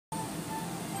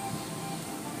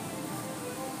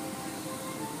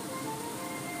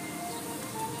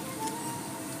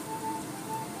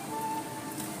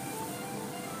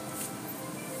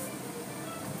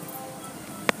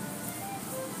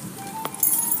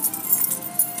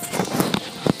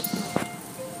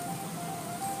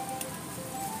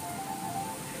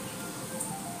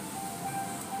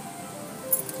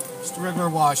Just a regular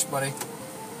wash, buddy.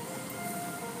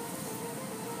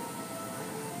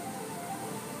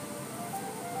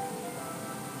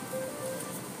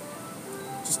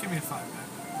 Just give me a 5-pack.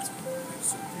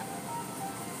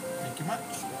 Thank you much.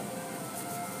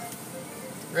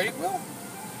 Ready, Will?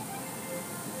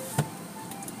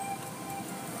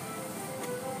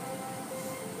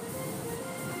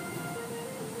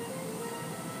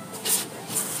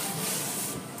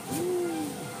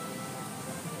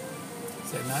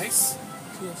 Is that nice?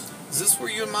 Yes. Is this where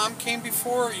you and Mom came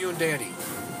before, or you and Daddy?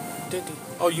 Daddy.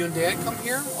 Oh, you and Dad come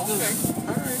here? Okay.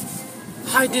 All right.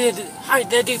 Hi, Daddy. Hi,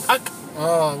 Daddy Buck.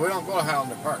 Oh, we don't go to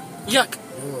Highlander Park. Yuck.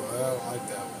 Oh, I don't like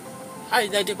that one. Hi,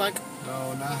 Daddy Buck.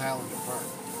 No, not Highlander Park.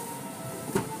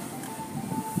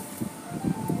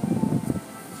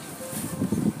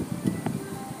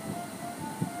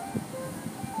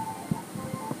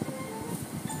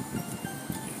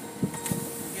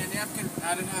 Yeah, napkin.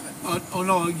 I didn't have it. Oh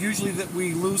no! Usually that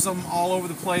we lose them all over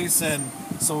the place, and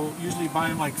so usually buy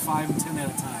them like 5 and 10 at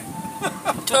a time.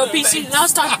 Toby, see,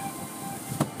 last time.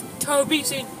 Toby,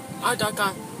 see, I got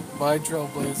Buy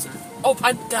Trailblazer.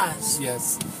 open gas.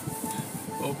 Yes.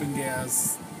 Open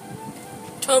gas.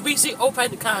 Toby, see,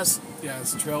 open gas.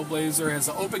 Yes, Trailblazer has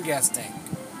an open gas tank.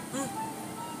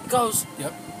 Goes,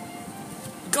 Yep.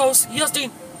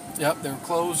 Justin. Yep, they were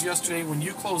closed yesterday. When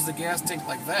you close the gas tank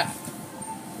like that,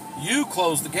 you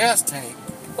close the gas tank.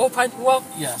 Open, well,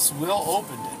 Yes, Will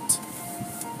opened it.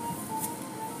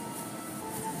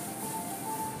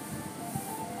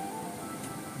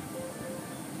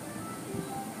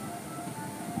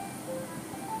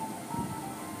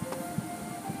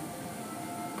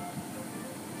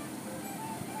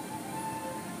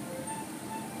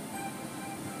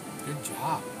 Good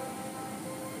job.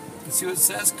 You see what it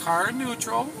says? Car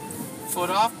neutral, foot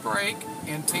off brake,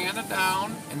 antenna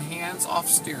down, and hands off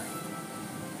steering.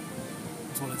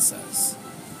 That's what it says.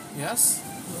 Yes?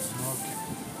 Okay.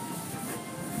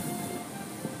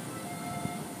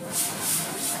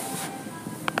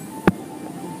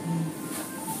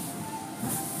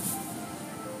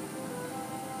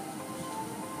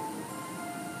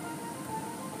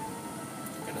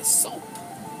 Look at a soap.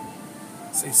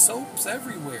 Say soaps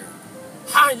everywhere.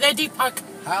 hi, Lady Buck.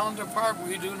 Highlander Park,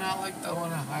 we do not like that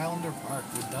one at Highlander Park.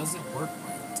 It doesn't work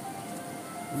right.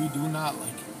 We do not like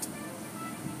it.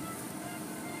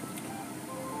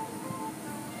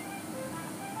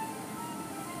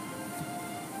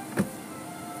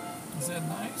 Is that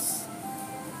nice?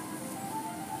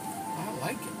 I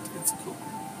like it. It's cool.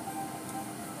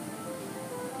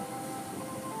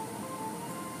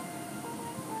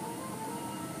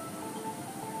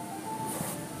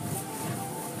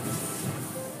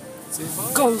 See,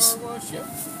 buddy? Goes. Car wash, yep.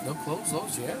 They'll close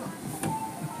those, yeah.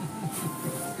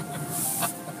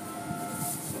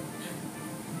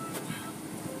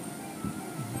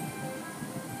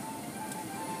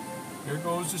 Here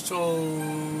goes the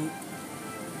soap.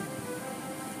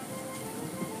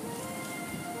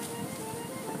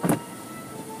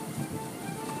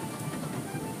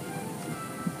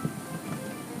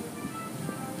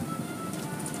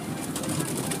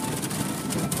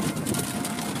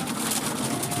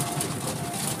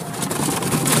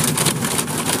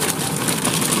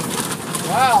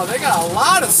 Wow, they got a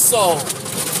lot of soap.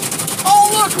 Oh,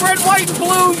 look, red, white,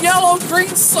 blue, yellow,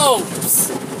 green soaps.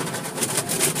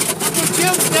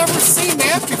 Jim's never seen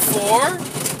that before.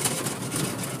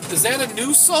 Is that a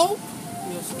new soap?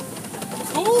 Yes.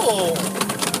 Cool.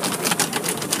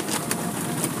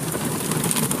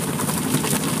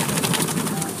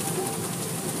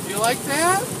 You like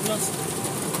that? Yes.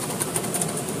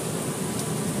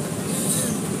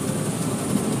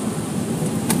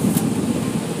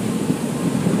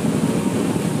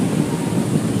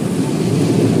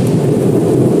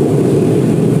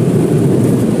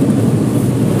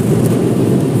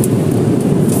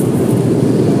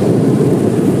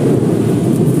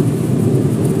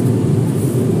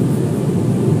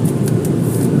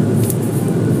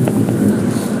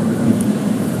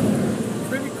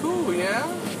 Pretty cool, yeah?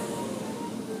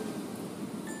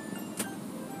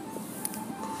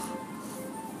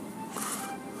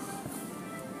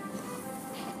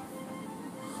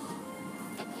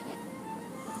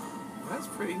 That's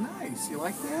pretty nice. You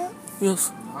like that?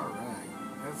 Yes. All right.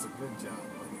 That's a good job,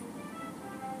 buddy.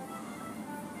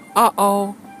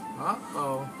 Uh-oh.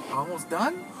 Uh-oh. Almost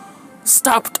done?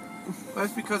 Stopped.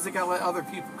 That's because they got to let other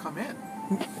people come in.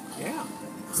 Yeah.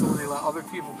 So when they let other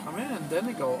people come in, then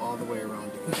they go all the way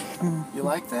around again. You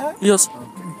like that? Yes.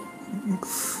 Okay.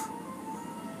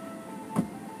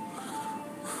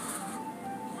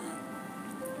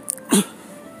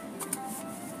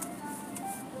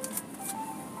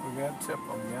 We got to tip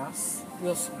them, yes?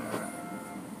 We'll see.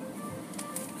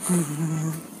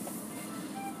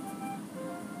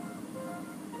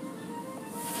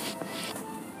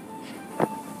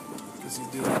 Because he's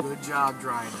doing a good job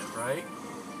drying it, right?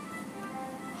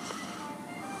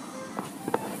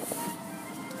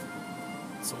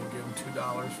 So we'll give him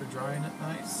 $2 for drying it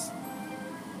nice.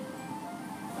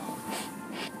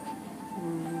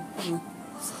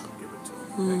 So we'll give it to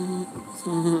him.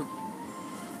 Okay?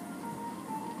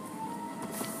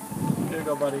 Here you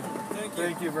go, buddy.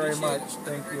 Thank you very much.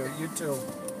 Thank you. You too.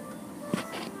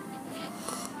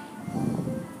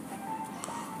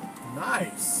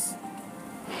 Nice.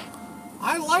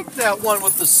 I like that one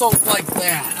with the soap like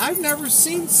that. I've never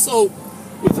seen soap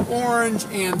with orange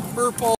and purple.